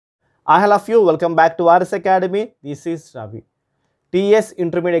All of you, welcome back to RS Academy. This is Ravi. TS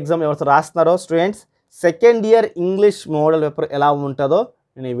intermediate exam ఎవరు రాస్తున్నారో students second year English model paper ఎలా ఉంటుందో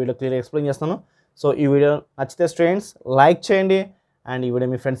నేను ఈ video clear explain చేస్తాను. So ఈ video నచ్చితే students like చేయండి అండ్ ఈ వీడియో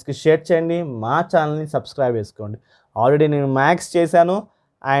మీ ఫ్రెండ్స్కి షేర్ చేయండి. మా ఛానల్ని సబ్స్క్రైబ్ చేసుకోండి. ఆల్రెడీ నేను మ్యాథ్స్ చేశాను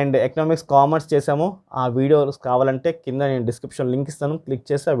అండ్ ఎకనామిక్స్ కామర్స్ చేశాము. ఆ వీడియోస్ కావాలంటే కింద నేను డిస్క్రిప్షన్ లింక్ ఇస్తాను, క్లిక్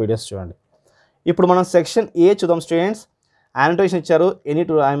చేసి ఆ వీడియోస్ చూడండి. ఇప్పుడు మనం సెక్షన్ ఏ చూద్దాం స్టూడెంట్స్. యానోటేషన్ ఇచ్చారు, ఎనీ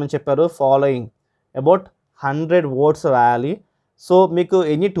టూ రాయమని చెప్పారు. ఫాలోయింగ్ అబౌట్ 100 words రాయాలి. సో మీకు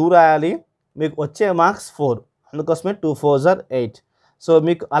ఎనీ 2 రాయాలి, మీకు వచ్చే మార్క్స్ 4, అందుకోసమే 2 4s are 8. సో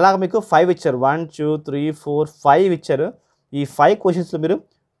మీకు అలాగ మీకు 5 ఇచ్చారు, 1 2 3 4 5 ఇచ్చారు. ఈ 5 క్వశ్చన్స్లో మీరు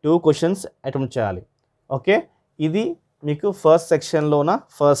 2 క్వశ్చన్స్ అటెంప్ట్ చేయాలి. ఓకే, ఇది మీకు first సెక్షన్లోన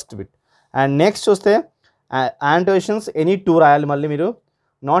first bit. And next చూస్తే యానోటేషన్స్ ఎనీ 2 రాయాలి. మళ్ళీ మీరు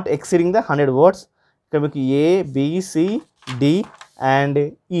నాట్ ఎక్సీడింగ్ ద 100 words. ఇక్కడ మీకు A B C D and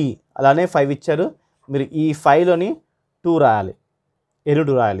ఈ అలానే 5 ఇచ్చారు. మీరు ఈ 5లోని 2 రాయాలి,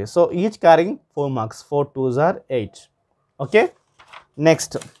 2 రాయాలి. So each carrying 4 marks, 4 2s are 8. Okay,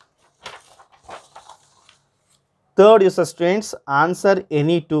 next third use students answer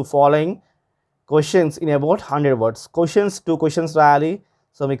any 2 following questions in about 100 words. Questions 2 questions రాయాలి.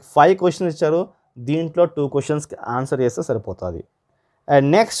 సో మీకు 5 questions ఇచ్చారు, దీంట్లో 2 questionsకి ఆన్సర్ చేస్తే సరిపోతుంది. అండ్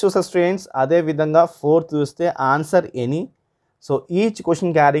నెక్స్ట్ చూసే స్టూడెంట్స్ అదే విధంగా 4th చూస్తే answer any. So each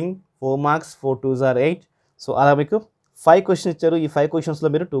question carrying 4 marks, 4 2s are 8. So అలా మీకు 5 questions ఇచ్చారు. ఈ 5 questionsలో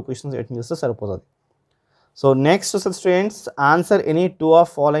మీరు 2 questions అటెంప్ట్ చేస్తే సరిపోతుంది. సో నెక్స్ట్ చూసే students answer any 2 of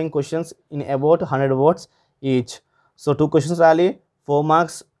following questions in about 100 words each. So 2 questions రాయాలి, 4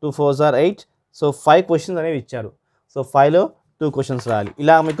 marks, 2 4s are 8. So 5 questions అనేవి ఇచ్చారు. సో 5లో 2 questions రాయాలి.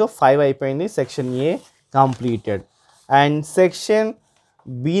 ఇలా మీకు 5 అయిపోయింది. Section A completed. And section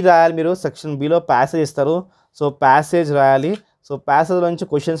B రాయాలి. మీరు సెక్షన్ బిలో ప్యాసేజ్ ఇస్తారు. సో ప్యాసేజ్ రాయాలి. సో ప్యాసేజ్లో నుంచి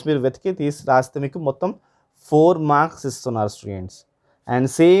క్వశ్చన్స్ మీరు వెతికి తీసి రాస్తే మీకు మొత్తం 4 marks ఇస్తున్నారు స్టూడెంట్స్. అండ్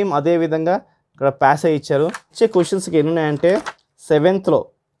సేమ్ అదే విధంగా ఇక్కడ ప్యాసేజ్ ఇచ్చారు. ఇచ్చే క్వశ్చన్స్కి ఎన్ని ఉన్నాయంటే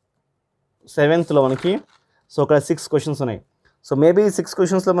సెవెంత్లో మనకి సో ఇక్కడ 6 questions ఉన్నాయి. సో మేబీ 6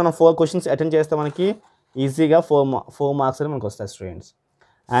 questionsలో మనం 4 questions అటెండ్ చేస్తే మనకి ఈజీగా 4 marks అని మనకు వస్తాయి స్టూడెంట్స్.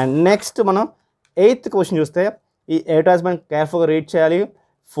 అండ్ నెక్స్ట్ మనం 8th question చూస్తే ఈ అడ్వర్టైజ్మెంట్ కేర్ఫుల్గా రీడ్ చేయాలి.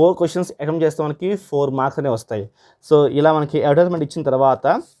 4 questions అటెంప్ట్ చేస్తే మనకి 4 marks అనేవి వస్తాయి. సో ఇలా మనకి అడ్వర్టైజ్మెంట్ ఇచ్చిన తర్వాత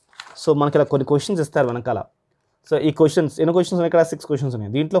సో మనకి ఇలా కొన్ని క్వశ్చన్స్ ఇస్తారు వెనకాల. సో ఈ క్వశ్చన్స్ ఎన్ని క్వశ్చన్స్ ఉన్నాయి? ఇక్కడ 6 questions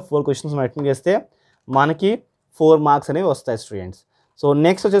ఉన్నాయి. దీంట్లో 4 questions మనం అటెంప్ట్ చేస్తే మనకి 4 marks అనేవి వస్తాయి స్టూడెంట్స్. సో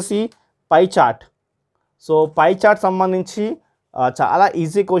నెక్స్ట్ వచ్చేసి pie chart. So pie chart సంబంధించి చాలా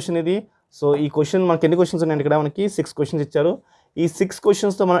ఈజీ క్వశ్చన్ ఇది. సో ఈ క్వశ్చన్ మనకి ఎన్ని క్వశ్చన్స్ ఉన్నాయంటే ఇక్కడ మనకి 6 questions ఇచ్చారు. ఈ 6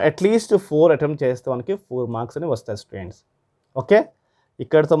 questionsతో మనం అట్లీస్ట్ 4 అటెంప్ట్ చేస్తే మనకి 4 marks అనేవి వస్తాయి స్టూడెంట్స్. ఓకే,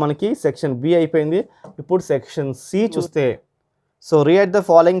 ఇక్కడతో మనకి సెక్షన్ బి అయిపోయింది. ఇప్పుడు సెక్షన్ సి చూస్తే so read the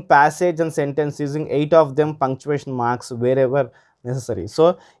following passage and sentence using 8 of them punctuation marks wear ever necessary. So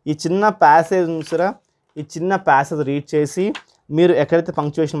ఈ చిన్న ప్యాసేజ్ చూసారా, ఈ చిన్న ప్యాసేజ్ రీడ్ చేసి మీరు ఎక్కడైతే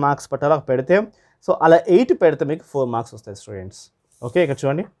పంక్చువేషన్ మార్క్స్ పెట్టాలో పెడితే సో అలా 8 పెడితే మీకు 4 marks వస్తాయి స్టూడెంట్స్. ఓకే, ఇక్కడ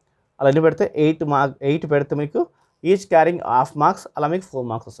చూడండి, అలా ఎన్ని పెడితే 8 పెడితే మీకు ఈచ్ క్యారింగ్ ½ marks, అలా మీకు 4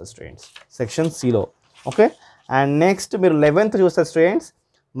 marks వస్తాయి స్టూడెంట్స్ సెక్షన్ సిలో. ఓకే, అండ్ నెక్స్ట్ మీరు 11th చూస్తే students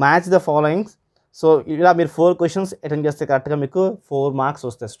match the followings. So ఇలా మీరు 4 questions అటెండ్ చేస్తే కరెక్ట్గా మీకు 4 marks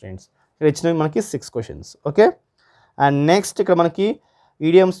వస్తాయి స్టూడెంట్స్. ఇక్కడ ఇచ్చినవి మనకి 6 questions. ఓకే, అండ్ నెక్స్ట్ ఇక్కడ మనకి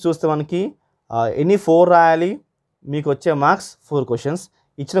ఈడియమ్స్ చూస్తే మనకి ఎన్ని 4 రాయాలి, మీకు వచ్చే మార్క్స్ 4 questions.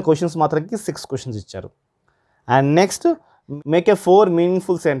 ఇచ్చిన క్వశ్చన్స్ మాత్రానికి 6 questions ఇచ్చారు. And next make a 4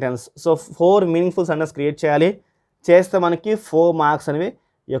 meaningful sentence. So 4 meaningful sentence create చేయాలి. చేస్తే మనకి 4 marks అనేవి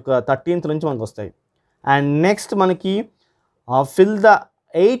ఈ యొక్క 13th నుంచి మనకు వస్తాయి. అండ్ నెక్స్ట్ మనకి fill the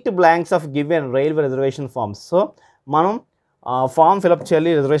 8 blanks of given railway reservation forms. So మనం ఫామ్ ఫిలప్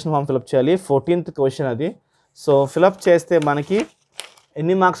చేయాలి, రిజర్వేషన్ ఫామ్ ఫిలప్ చేయాలి. 14th question అది. సో ఫిలప్ చేస్తే మనకి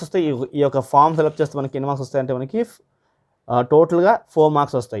ఎన్ని మార్క్స్ వస్తాయి? ఈ యొక్క ఫామ్ ఫిలప్ చేస్తే మనకి ఎన్ని మార్క్స్ వస్తాయి అంటే మనకి టోటల్గా 4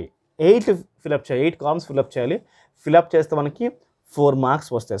 marks వస్తాయి. 8 ఫిలప్ చేయాలి, 8 columns ఫిలప్ చేయాలి. ఫిలప్ చేస్తే మనకి 4 marks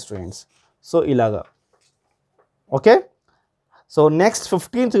వస్తాయి స్టూడెంట్స్. సో ఇలాగా. ఓకే, సో నెక్స్ట్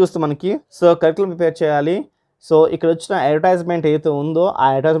 15th చూస్తే మనకి సో కరికులం ప్రిపేర్ చేయాలి. సో ఇక్కడ వచ్చిన అడ్వర్టైజ్మెంట్ ఏదైతే ఉందో ఆ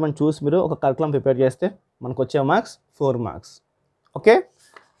అడ్వర్టైజ్మెంట్ చూసి మీరు ఒక కరికులం ప్రిపేర్ చేస్తే మనకు వచ్చే marks 4 marks. Okay,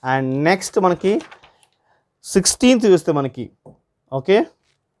 and next మనకి 16th చూస్తే మనకి okay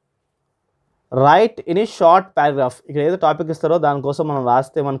right any short paragraph. ఇక్కడ ఏదో టాపిక్ ఇస్తారో దానికోసం మనం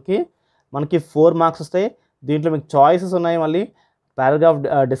రాస్తే మనకి 4 marks వస్తాయి. దీంట్లో మీకు చాయిసెస్ ఉన్నాయి. మళ్ళీ పారాగ్రాఫ్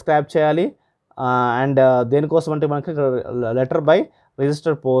డిస్క్రైబ్ చేయాలి అండ్ దేనికోసం అంటే మనకి లెటర్ బై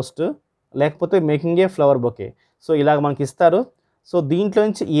రిజిస్టర్ పోస్ట్ లేకపోతే making a flower bouquet. So ఇలాగ మనకి ఇస్తారు. సో దీంట్లో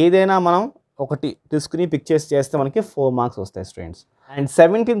నుంచి ఏదైనా మనం ఒకటి తీసుకుని పిక్ చేసి చేస్తే మనకి 4 marks వస్తాయి స్టూడెంట్స్. అండ్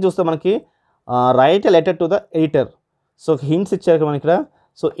 17 చూస్తే మనకి right letter to the editor. So hints ఇచ్చారు మనకి ఇక్కడ.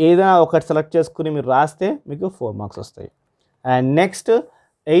 సో ఏదైనా ఒకటి సెలెక్ట్ చేసుకుని మీరు రాస్తే మీకు 4 మార్క్స్ వస్తాయి. And next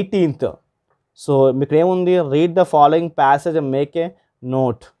 18th. సో మీకు ఏముంది, read the following passage and make a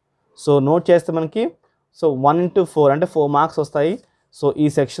note. So note చేస్తే మనకి సో 1 into 4 అంటే 4 మార్క్స్ వస్తాయి. సో ఈ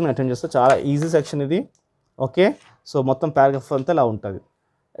సెక్షన్ అటెండ్ చేస్తే చాలా ఈజీ సెక్షన్ ఇది. ఓకే, సో మొత్తం పారాగ్రాఫ్ అంతా ఇలా ఉంటుంది.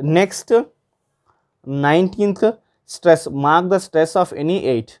 Next 19th, stress. Mark the stress of any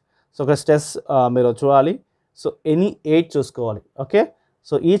 8. So ఒక స్ట్రెస్ మీరు చూడాలి. సో ఎనీ 8 చూసుకోవాలి. Okay,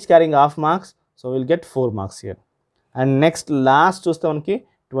 so each carrying half marks. So will get 4 marks here. And next last చూస్తే మనకి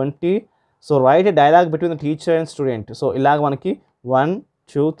 20. So right A dialogue between the teacher and student. So ఇలాగ మనకి 1,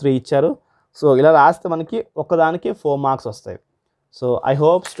 2, 3 ఇచ్చారు. So ఇలా రాస్తే మనకి ఒకదానికి 4 మార్క్స్ వస్తాయి. So I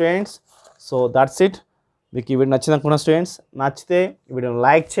hope students, so that's it. మీకు ఈ వీడియో నచ్చింది అనుకున్న స్టూడెంట్స్, నచ్చితే ఈ వీడియోని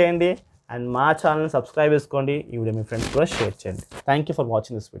లైక్ చేయండి అండ్ మా ఛానల్ని సబ్స్క్రైబ్ చేసుకోండి. ఈ వీడియో మీ ఫ్రెండ్స్ కూడా షేర్ చేయండి. Thank you for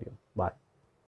watching this video. Bye.